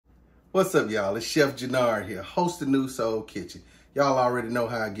What's up, y'all? It's Chef Jernard here, host of New Soul Kitchen. Y'all already know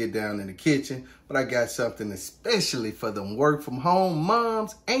how I get down in the kitchen, but I got something especially for them work from home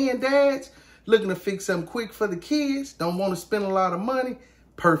moms and dads looking to fix something quick for the kids, don't want to spend a lot of money.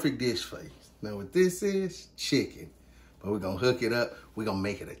 Perfect dish for you. Now what this is? Chicken. But we're going to hook it up. We're going to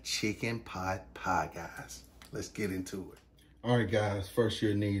make it a chicken pot pie, guys. Let's get into it. All right, guys, first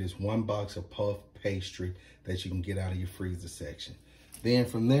you'll need is 1 box of puff pastry that you can get out of your freezer section. Then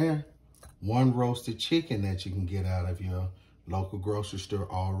from there, 1 roasted chicken that you can get out of your local grocery store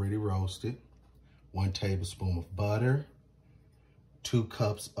already roasted, 1 tablespoon of butter, 2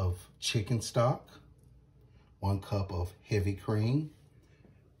 cups of chicken stock, 1 cup of heavy cream,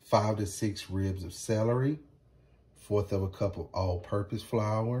 5 to 6 ribs of celery, 1/4 of a cup of all-purpose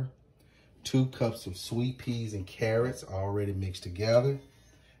flour, 2 cups of sweet peas and carrots already mixed together,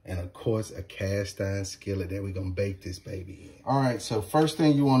 and of course a cast iron skillet that we're gonna bake this baby in. All right, so first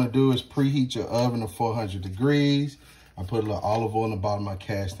thing you wanna do is preheat your oven to 400 degrees. I put a little olive oil in the bottom of my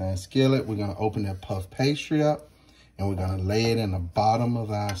cast iron skillet. We're gonna open that puff pastry up and we're gonna lay it in the bottom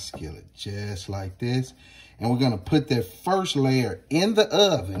of our skillet, just like this. And we're gonna put that first layer in the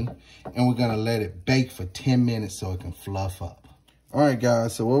oven and we're gonna let it bake for 10 minutes so it can fluff up. All right,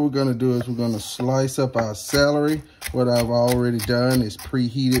 guys, so what we're gonna do is we're gonna slice up our celery. What I've already done is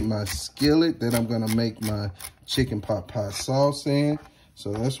preheated my skillet that I'm gonna make my chicken pot pie sauce in.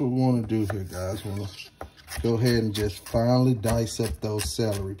 So that's what we wanna do here, guys. We'll go ahead and just finely dice up those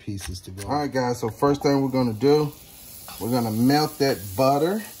celery pieces together. All right, guys, so first thing we're gonna do, we're gonna melt that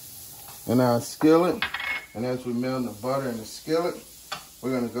butter in our skillet. And as we melt the butter in the skillet,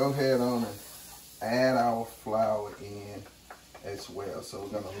 we're gonna go ahead on and add our flour in as well. So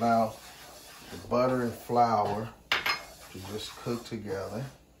we're gonna allow the butter and flour to just cook together.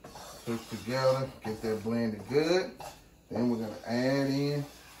 Get that blended good. Then we're gonna add in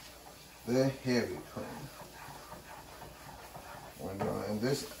the heavy cream.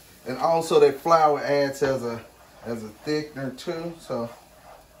 And also that flour adds as a thickener too. So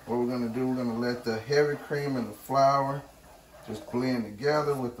what we're gonna do, we're gonna let the heavy cream and the flour just blend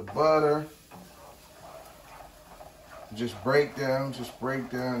together with the butter. Just break down,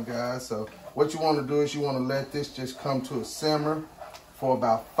 guys. So what you want to do is you want to let this just come to a simmer for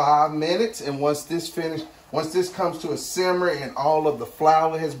about 5 minutes. And once this comes to a simmer and all of the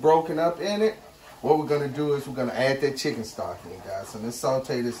flour has broken up in it, what we're going to do is we're going to add that chicken stock in, guys. So let's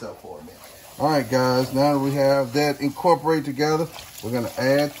saute this up for a minute. All right, guys, now that we have that incorporated together, we're going to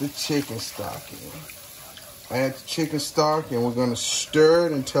add the chicken stock in. Add the chicken stock and we're going to stir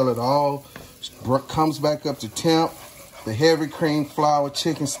it until it all comes back up to temp. The heavy cream, flour,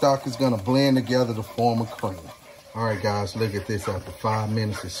 chicken stock is gonna blend together to form a cream. All right, guys, look at this after 5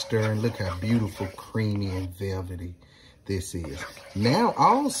 minutes of stirring. Look how beautiful, creamy, and velvety this is. Now,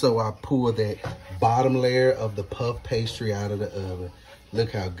 also, I pour that bottom layer of the puff pastry out of the oven.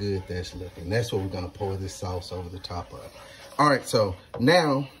 Look how good that's looking. That's what we're gonna pour this sauce over the top of. All right, so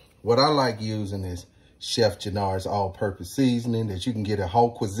now, what I like using is Chef Jernard's all-purpose seasoning that you can get at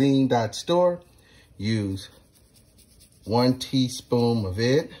wholecuisine.store. Use 1 teaspoon of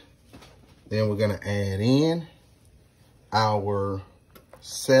it. Then we're gonna add in our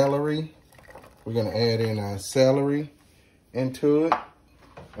celery. We're gonna add in our celery into it.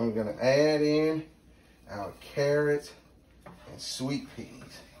 And we're gonna add in our carrots and sweet peas.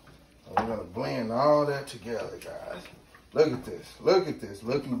 And we're gonna blend all that together, guys. Look at this,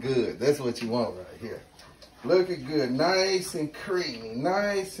 looking good. That's what you want right here. Looking good, nice and creamy,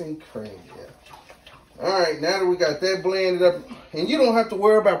 yeah. All right, now that we got that blended up, and you don't have to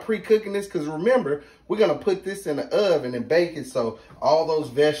worry about pre-cooking this because remember, we're gonna put this in the oven and bake it so all those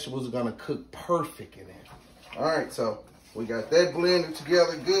vegetables are gonna cook perfect in it. All right, so we got that blended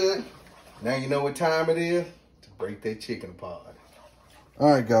together good. Now you know what time it is to break that chicken apart.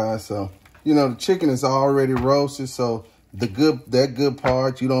 All right, guys, so, you know, the chicken is already roasted, so that good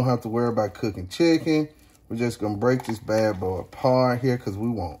part, you don't have to worry about cooking chicken. We're just gonna break this bad boy apart here because we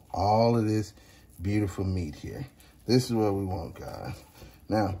want all of this beautiful meat here. This is what we want, guys.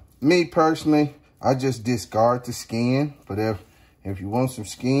 Now, me personally, I just discard the skin, but if you want some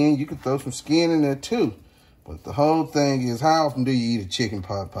skin, you can throw some skin in there too. But the whole thing is, how often do you eat a chicken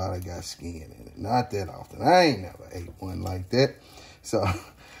pot pie that got skin in it? Not that often. I ain't never ate one like that. So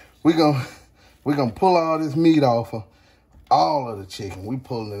we're gonna pull all this meat off of all of the chicken. We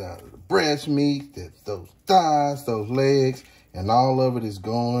pulling it out of the breast meat, those thighs, those legs, and all of it is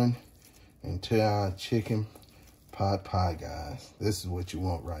going into our chicken pot pie, guys. This is what you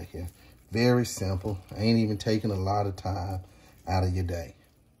want right here. Very simple. Ain't even taking a lot of time out of your day.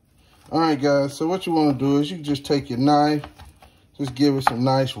 All right, guys, so what you want to do is you just take your knife Just give it some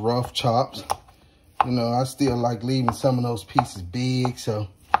nice rough chops. You know, I still like leaving some of those pieces big, so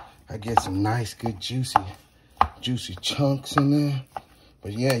I get some nice, good, juicy chunks in there.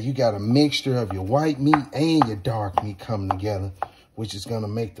 But yeah, you got a mixture of your white meat and your dark meat coming together, which is gonna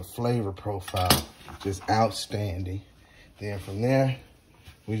make the flavor profile just outstanding. Then from there,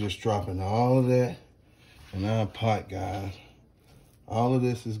 we're just dropping all of that in our pot, guys. All of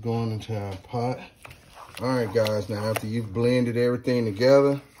this is going into our pot. All right, guys, now after you've blended everything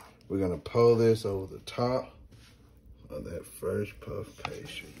together, we're gonna pour this over the top of that first puff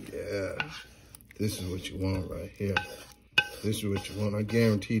pastry. Yeah, this is what you want right here. This is what you want. I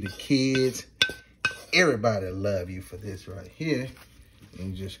guarantee the kids, everybody love you for this right here.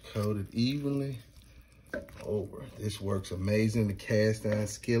 And just coat it evenly over. This works amazing, the cast iron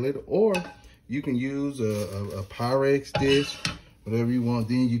skillet, or you can use a Pyrex dish, whatever you want.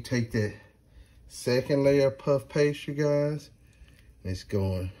 Then you take that second layer of puff pastry, guys. It's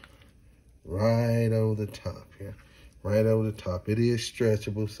going right over the top here. Right over the top. It is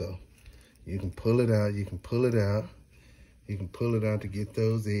stretchable, so you can pull it out. You can pull it out. You can pull it out to get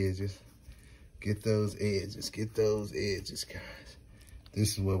those edges. Get those edges. Get those edges, guys.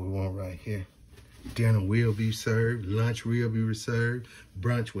 This is what we want right here. Dinner will be served. Lunch will be served.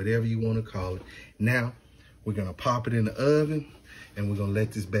 Brunch, whatever you want to call it. Now, we're going to pop it in the oven, and we're going to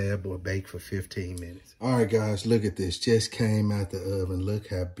let this bad boy bake for 15 minutes. All right, guys, look at this. Just came out the oven. Look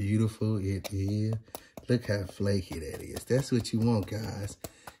how beautiful it is. Look how flaky that is. That's what you want, guys.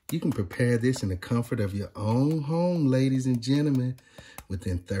 You can prepare this in the comfort of your own home, ladies and gentlemen,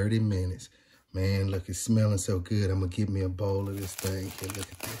 within 30 minutes. Man, look, it's smelling so good. I'm going to give me a bowl of this thing here.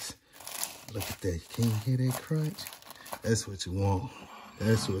 Look at this. Look at that. Can you hear that crunch? That's what you want.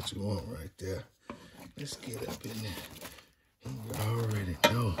 That's what you want right there. Let's get up in there. You already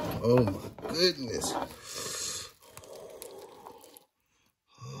know. Oh, my goodness.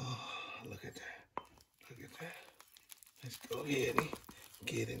 Oh, look at that. Look at that. Let's go ahead and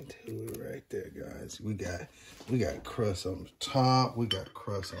get into it right there, guys. We got crust on the top. We got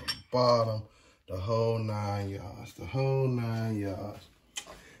crust on the bottom. The whole 9 yards. The whole 9 yards.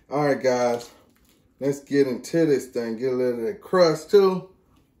 All right, guys. Let's get into this thing. Get a little of that crust, too.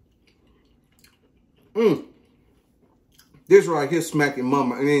 This right here smacking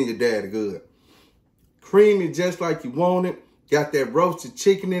mama and your daddy good. Creamy just like you want it. Got that roasted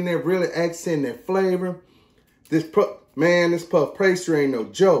chicken in there, really accenting that flavor. This puff pastry ain't no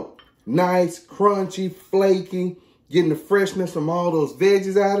joke. Nice, crunchy, flaky, getting the freshness from all those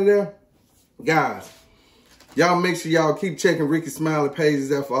veggies out of there. Guys, y'all make sure y'all keep checking Ricky Smiley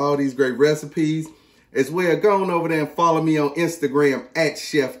pages out for all these great recipes. As well, go on over there and follow me on Instagram at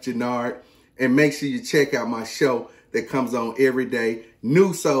Chef Jernard. And make sure you check out my show that comes on every day,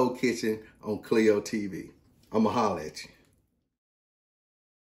 New Soul Kitchen on Clio TV. I'ma holler at you.